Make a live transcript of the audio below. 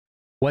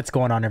What's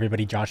going on,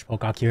 everybody? Josh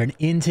Pocock here, and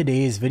in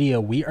today's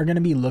video we are going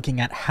to be looking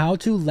at how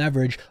to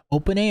leverage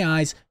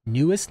OpenAI's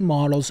newest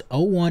models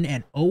o1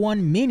 and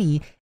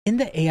o1-mini in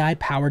the AI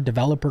powered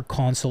developer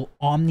console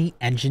Omni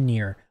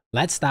Engineer.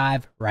 Let's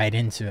dive right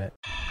into it.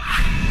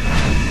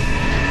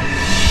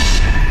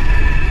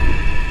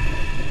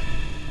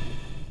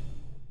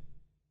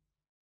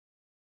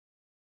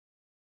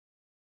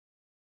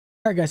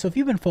 Alright guys, so if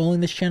you've been following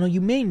this channel, you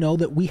may know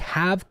that we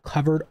have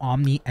covered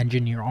Omni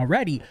Engineer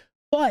already,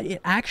 but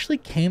it actually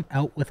came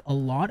out with a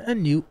lot of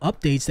new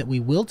updates that we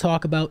will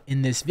talk about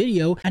in this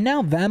video. And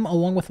now them,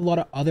 along with a lot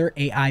of other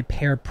AI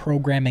pair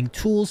programming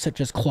tools such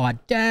as Claude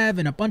Dev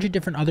and a bunch of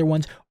different other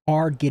ones,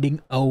 are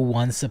getting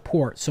o1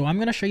 support. So I'm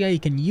going to show you how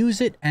you can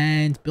use it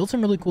and build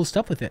some really cool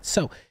stuff with it.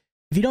 So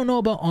if you don't know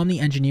about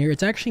Omni Engineer,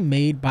 it's actually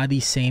made by the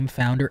same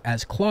founder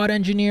as Claude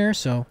Engineer.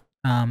 So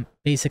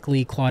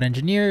basically Claude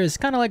Engineer is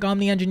kind of like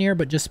Omni Engineer,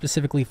 but just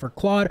specifically for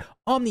Claude.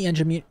 Omni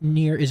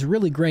Engineer is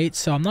really great,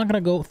 so I'm not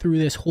going to go through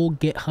this whole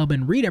GitHub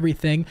and read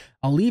everything.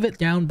 I'll leave it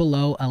down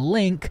below, a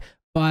link,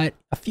 but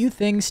a few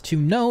things to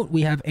note.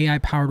 We have AI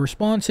powered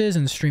responses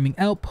and streaming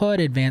output,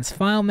 advanced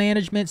file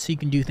management, so you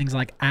can do things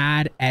like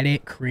add,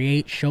 edit,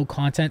 create, show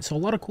content. So a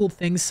lot of cool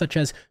things such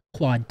as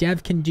Claude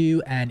Dev can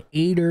do, and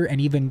Aider,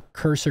 and even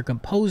Cursor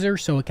Composer,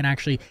 so it can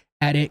actually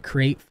edit,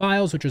 create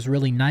files, which is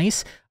really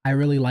nice. I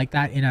really like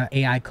that in an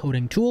AI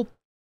coding tool.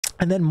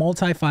 And then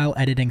multi-file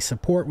editing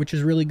support, which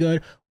is really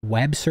good.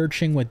 Web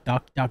searching with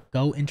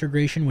DuckDuckGo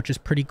integration, which is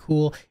pretty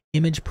cool.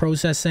 Image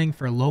processing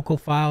for local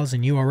files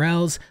and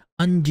URLs.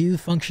 Undo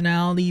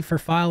functionality for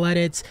file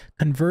edits.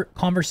 Convert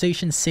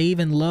conversation save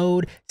and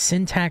load.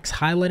 Syntax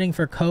highlighting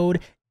for code.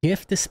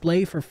 GIF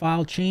display for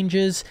file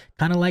changes,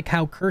 kind of like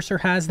how Cursor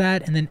has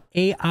that, and then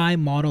AI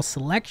model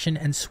selection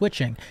and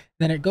switching.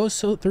 Then it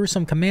goes through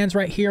some commands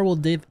right here. We'll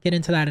get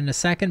into that in a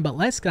second, but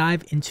let's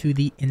dive into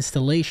the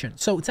installation.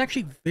 So it's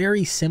actually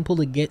very simple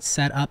to get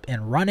set up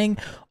and running.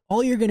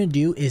 All you're going to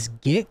do is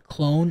git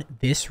clone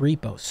this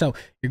repo. So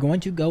you're going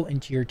to go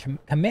into your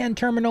command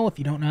terminal if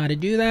you don't know how to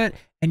do that,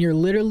 and you're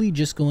literally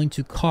just going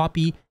to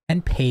copy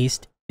and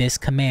paste this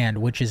command,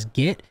 which is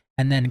git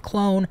and then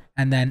clone,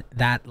 and then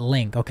that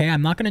link. Okay,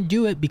 I'm not going to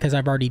do it because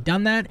I've already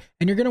done that,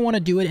 and you're going to want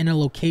to do it in a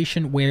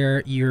location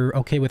where you're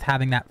okay with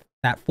having that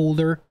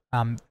folder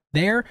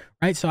there,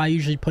 right? So I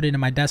usually put it in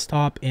my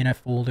desktop in a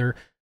folder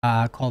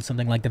called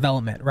something like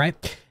development,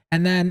 right?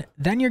 And then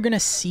you're going to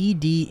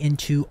cd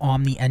into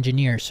Omni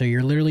Engineer. So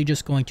you're literally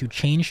just going to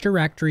change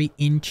directory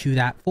into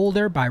that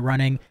folder by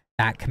running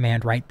that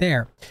command right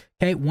there.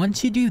 Okay,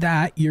 once you do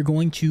that, you're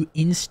going to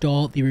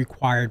install the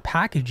required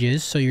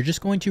packages. So you're just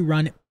going to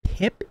run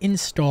pip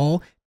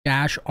install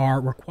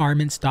 -r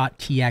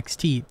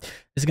requirements.txt.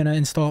 Is going to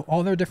install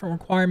all their different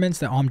requirements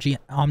that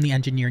Omni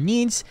Engineer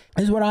needs.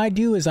 Is what I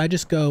do is I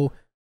just go,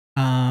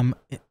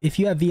 if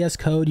you have VS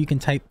Code, you can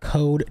type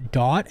code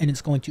dot, and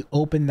it's going to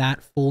open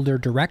that folder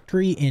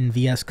directory in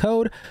VS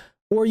Code.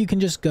 Or you can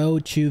just go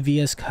to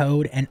VS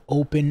Code and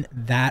open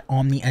that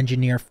Omni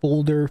Engineer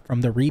folder from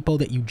the repo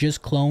that you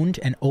just cloned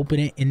and open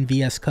it in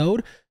VS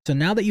Code. So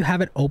now that you have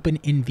it open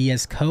in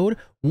VS Code,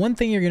 one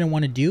thing you're going to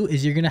want to do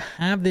is you're going to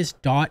have this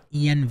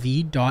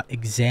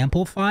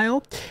 .env.example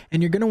file,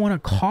 and you're going to want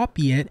to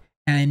copy it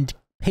and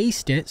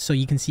paste it. So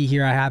you can see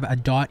here I have a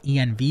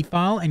 .env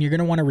file, and you're going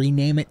to want to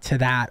rename it to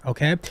that.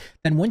 Okay.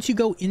 Then once you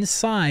go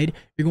inside,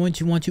 you're going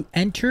to want to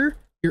enter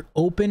your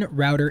Open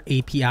Router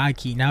API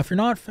key. Now, if you're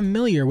not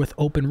familiar with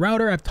Open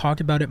Router, I've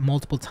talked about it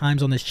multiple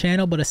times on this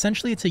channel, but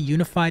essentially it's a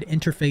unified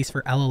interface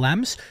for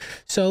LLMs.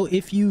 So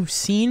if you've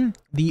seen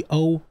the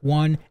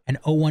o1 and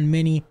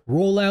o1-mini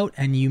rollout,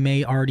 and you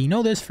may already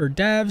know this for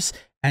devs,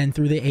 and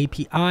through the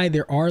API,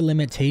 there are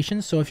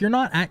limitations. So if you're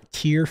not at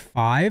tier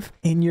 5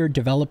 in your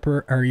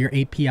developer or your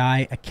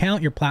API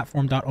account, your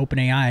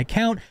platform.openai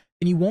account,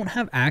 and you won't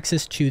have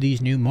access to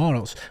these new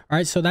models. All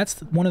right, so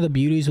that's one of the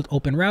beauties with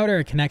Open Router.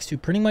 It connects to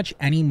pretty much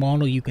any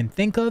model you can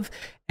think of,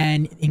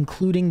 and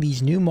including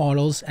these new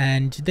models.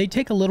 And they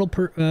take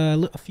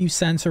a few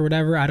cents or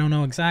whatever. I don't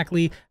know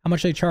exactly how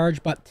much they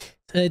charge, but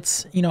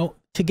it's, you know,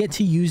 to get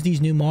to use these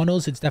new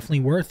models, it's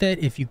definitely worth it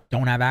if you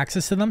don't have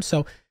access to them.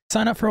 So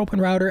sign up for Open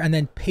Router and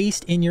then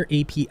paste in your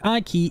API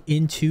key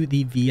into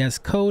the VS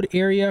Code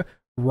area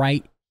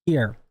right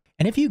here.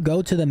 And if you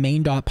go to the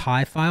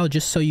main.py file,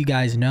 just so you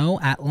guys know,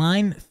 at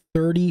line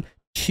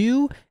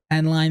 32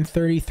 and line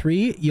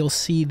 33, you'll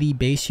see the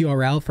base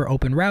URL for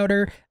Open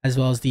Router, as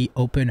well as the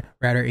Open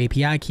Router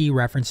API key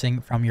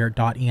referencing from your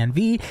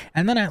 .env.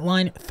 And then at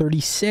line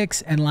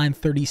 36 and line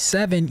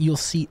 37, you'll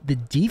see the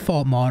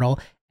default model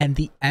and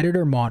the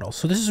editor model.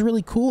 So this is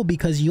really cool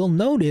because you'll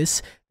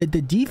notice that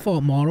the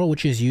default model,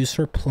 which is used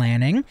for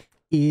planning,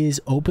 is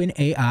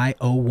OpenAI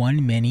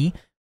o1-mini,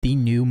 the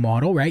new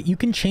model, right? You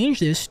can change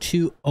this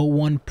to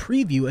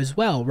o1-preview as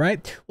well,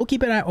 right? We'll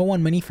keep it at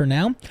o1-mini for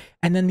now.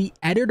 And then the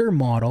editor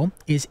model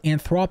is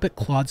Anthropic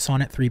Claude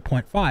Sonnet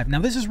 3.5. Now,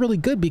 this is really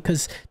good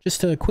because, just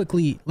to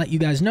quickly let you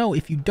guys know,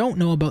 if you don't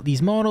know about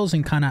these models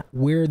and kind of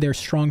where their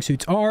strong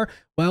suits are,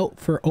 well,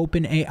 for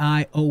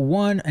OpenAI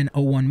o1 and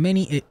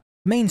o1-mini, it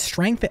Main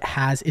strength it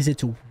has is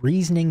its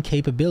reasoning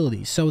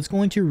capabilities. So it's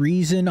going to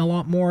reason a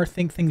lot more,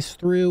 think things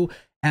through,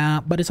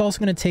 but it's also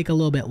going to take a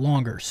little bit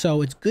longer.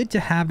 So it's good to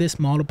have this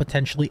model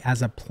potentially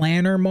as a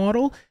planner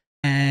model.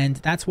 And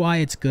that's why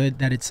it's good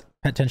that it's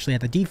potentially at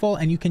the default,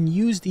 and you can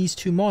use these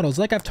two models.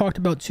 Like I've talked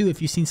about too,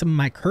 if you've seen some of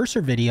my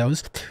cursor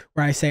videos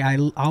where I say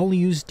I'll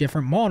use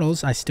different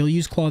models. I still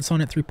use Claude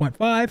Sonnet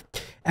 3.5,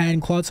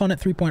 and Claude Sonnet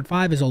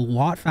 3.5 is a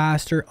lot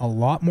faster, a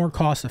lot more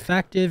cost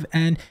effective,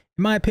 and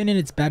in my opinion,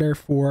 it's better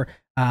for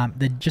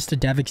just the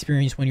dev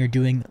experience when you're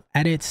doing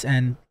edits.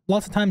 And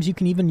lots of times you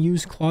can even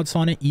use Claude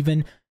Sonnet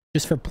even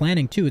just for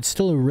planning too. It's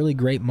still a really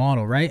great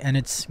model, right? And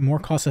it's more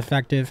cost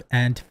effective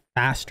and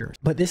faster.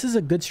 But this is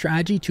a good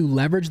strategy to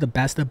leverage the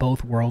best of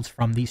both worlds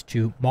from these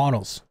two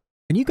models.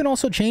 And you can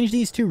also change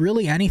these to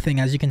really anything.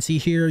 As you can see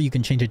here, you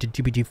can change it to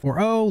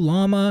GPT-4o,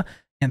 Llama,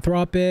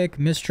 Anthropic,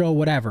 Mistral,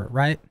 whatever,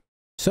 right?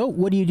 So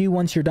what do you do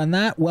once you're done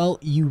that? Well,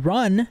 you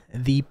run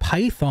the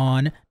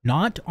Python,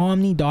 not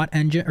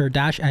omni.engine or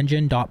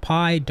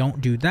 -engine.py. Don't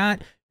do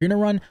that. You're going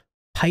to run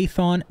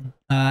Python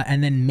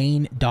and then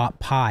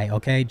main.py,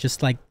 okay?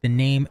 Just like the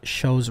name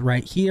shows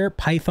right here,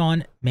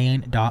 Python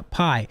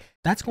main.py.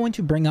 That's going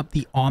to bring up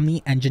the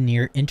Omni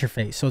Engineer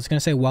interface. So it's going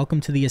to say,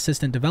 welcome to the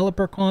Assistant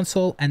Developer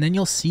Console, and then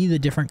you'll see the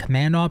different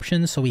command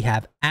options. So we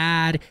have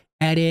add,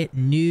 edit,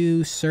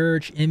 new,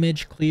 search,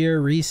 image, clear,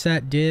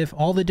 reset, diff,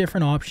 all the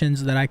different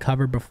options that I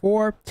covered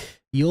before.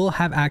 You'll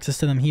have access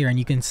to them here, and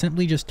you can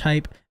simply just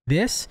type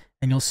this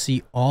and you'll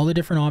see all the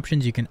different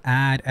options. You can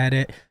add,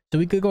 edit. So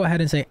we could go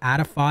ahead and say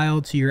add a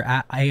file to your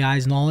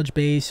AI's knowledge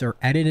base, or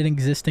edit an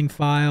existing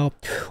file,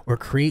 or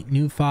create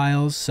new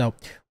files. So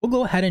we'll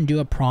go ahead and do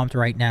a prompt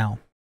right now.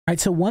 All right,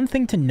 so one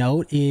thing to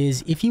note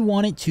is if you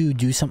wanted to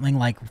do something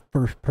like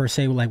per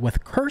se, like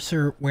with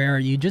Cursor, where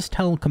you just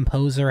tell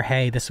Composer,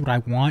 hey, this is what I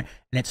want,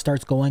 and it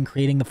starts going,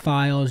 creating the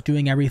files,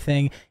 doing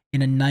everything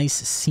in a nice,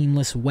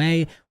 seamless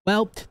way.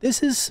 Well,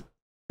 this is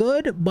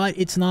good, but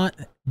it's not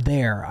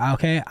there,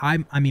 okay?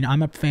 I mean,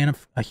 I'm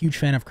a huge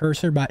fan of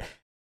Cursor, but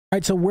all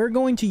right, so we're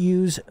going to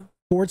use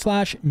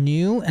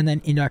 /new and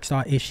then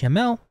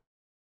index.html.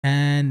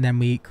 And then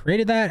we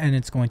created that, and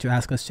it's going to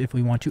ask us if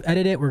we want to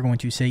edit it. We're going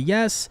to say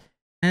yes.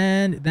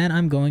 And then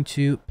I'm going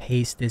to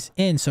paste this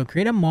in. So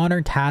create a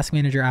modern task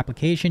manager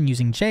application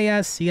using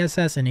JS,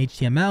 CSS, and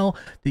HTML.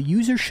 The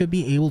user should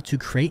be able to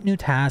create new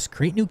tasks,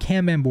 create new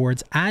Kanban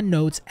boards, add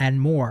notes,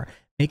 and more.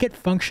 Make it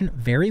function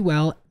very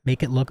well,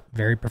 make it look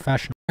very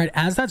professional. All right,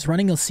 as that's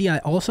running, you'll see I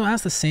also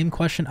asked the same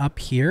question up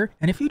here.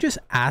 And if you just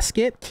ask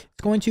it,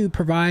 it's going to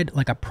provide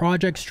like a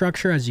project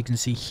structure, as you can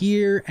see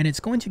here, and it's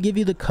going to give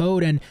you the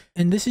code. And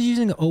this is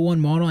using the O1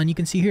 model, and you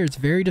can see here, it's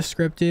very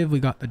descriptive. We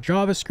got the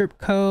JavaScript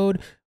code,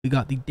 we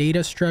got the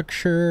data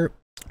structure,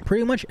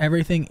 pretty much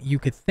everything you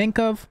could think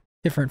of,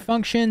 different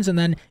functions, and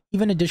then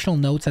even additional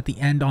notes at the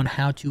end on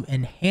how to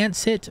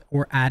enhance it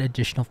or add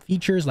additional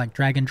features like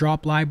drag and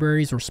drop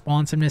libraries,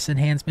 responsiveness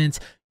enhancements,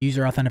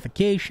 user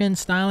authentication,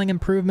 styling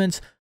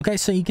improvements. Okay,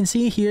 so you can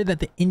see here that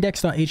the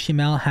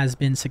index.html has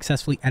been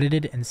successfully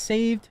edited and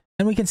saved.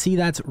 And we can see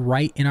that's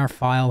right in our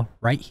file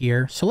right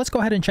here. So let's go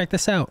ahead and check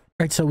this out. All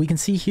right, so we can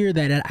see here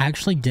that it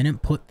actually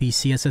didn't put the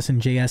CSS and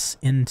JS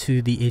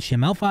into the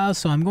HTML file.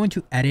 So I'm going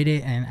to edit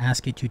it and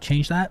ask it to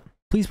change that.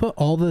 Please put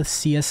all the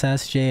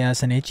CSS,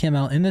 JS, and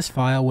HTML in this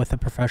file with a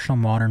professional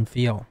modern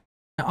feel.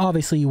 Now,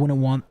 obviously, you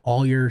wouldn't want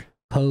all your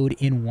code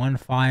in one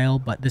file,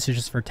 but this is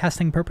just for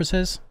testing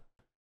purposes.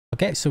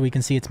 Okay, so we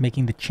can see it's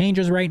making the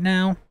changes right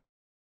now.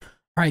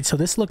 All right, so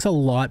this looks a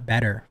lot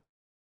better.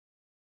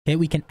 Okay,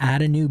 we can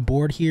add a new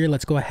board here.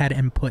 Let's go ahead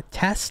and put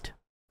test,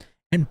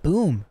 and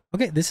boom.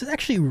 Okay, this is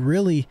actually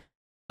really,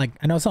 like,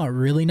 I know it's not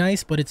really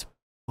nice, but it's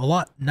a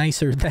lot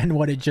nicer than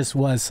what it just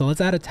was. So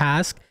let's add a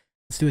task.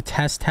 Let's do a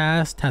test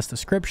task, test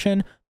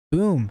description,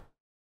 boom.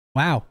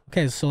 Wow.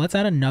 Okay, so let's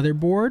add another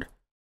board,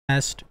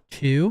 test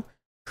 2,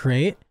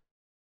 create.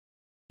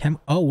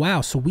 Oh,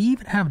 wow. So we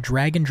even have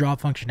drag and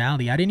drop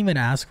functionality. I didn't even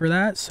ask for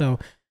that. So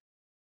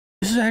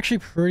this is actually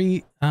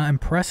pretty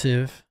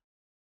impressive.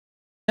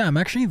 Yeah, I'm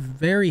actually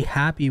very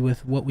happy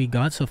with what we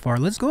got so far.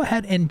 Let's go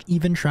ahead and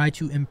even try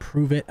to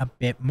improve it a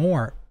bit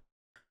more.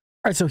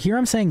 All right, so here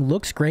I'm saying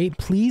looks great.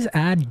 Please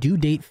add due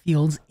date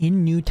fields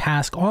in new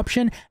task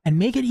option and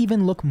make it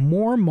even look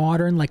more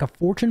modern, like a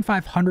Fortune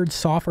 500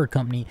 software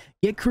company.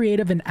 Get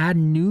creative and add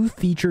new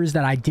features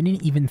that I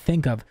didn't even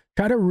think of.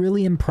 Try to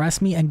really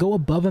impress me and go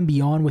above and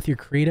beyond with your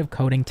creative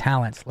coding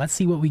talents. Let's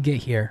see what we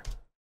get here.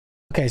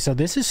 Okay, so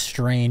this is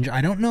strange.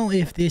 I don't know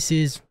if this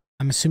is,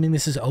 I'm assuming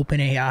this is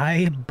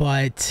OpenAI,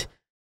 but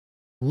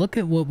look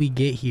at what we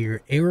get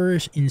here.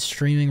 Errors in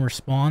streaming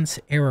response,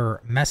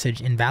 error,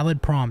 message,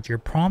 invalid prompt. Your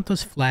prompt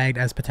was flagged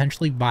as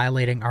potentially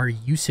violating our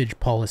usage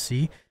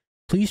policy.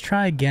 Please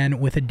try again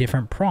with a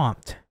different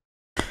prompt.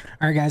 All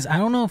right, guys, I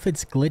don't know if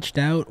it's glitched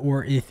out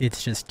or if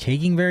it's just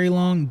taking very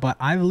long, but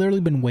I've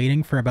literally been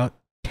waiting for about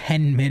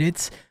 10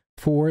 minutes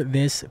for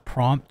this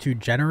prompt to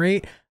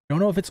generate. I don't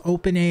know if it's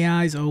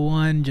OpenAI's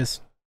O1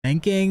 just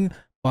thinking,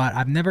 but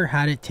I've never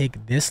had it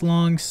take this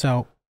long.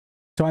 So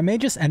So I may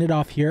just end it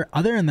off here.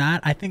 Other than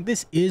that, I think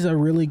this is a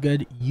really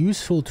good,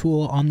 useful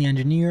tool on the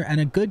engineer and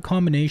a good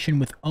combination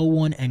with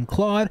O1 and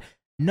Claude.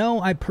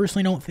 No, I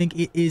personally don't think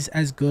it is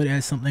as good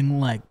as something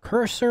like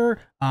Cursor.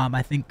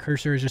 I think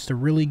Cursor is just a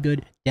really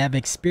good dev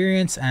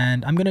experience,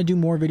 and I'm going to do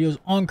more videos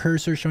on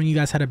Cursor showing you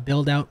guys how to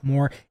build out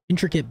more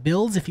intricate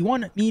builds. If you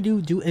want me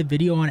to do a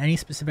video on any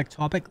specific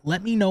topic,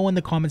 let me know in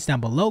the comments down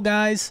below,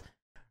 guys.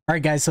 All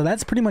right, guys, so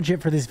that's pretty much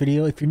it for this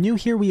video. If you're new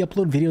here, we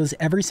upload videos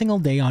every single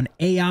day on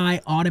AI,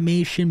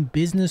 automation,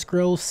 business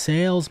growth,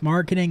 sales,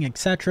 marketing,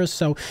 etc.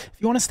 So if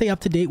you want to stay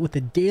up to date with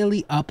the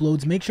daily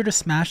uploads, make sure to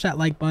smash that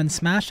like button,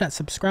 smash that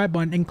subscribe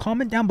button, and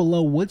comment down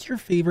below what's your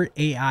favorite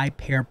AI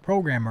pair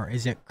programmer.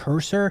 Is it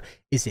Cursor?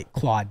 Is it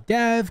Claude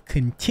Dev,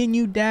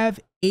 Continue Dev,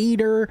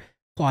 Aider,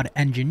 Claude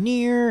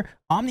Engineer,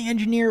 Omni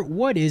Engineer?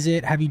 What is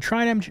it? Have you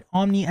tried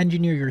Omni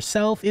Engineer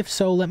yourself? If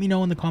so, let me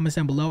know in the comments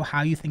down below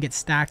how you think it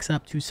stacks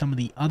up to some of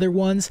the other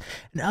ones.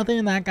 And other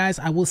than that, guys,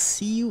 I will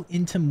see you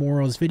in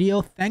tomorrow's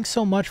video. Thanks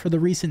so much for the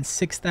recent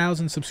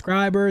 6,000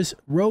 subscribers,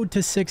 road to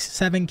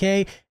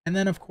 7K, and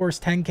then of course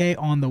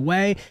 10K on the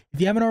way.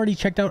 If you haven't already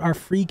checked out our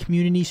free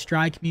community,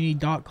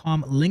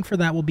 stridecommunity.com, link for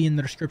that will be in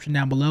the description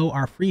down below.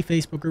 Our free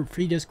Facebook group,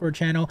 free Discord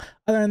channel.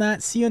 Other than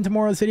that, see you in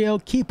tomorrow's video.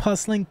 Keep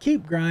hustling,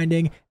 keep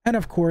grinding, and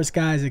of course,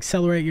 guys,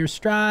 accelerate your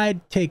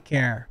stride. Take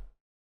care.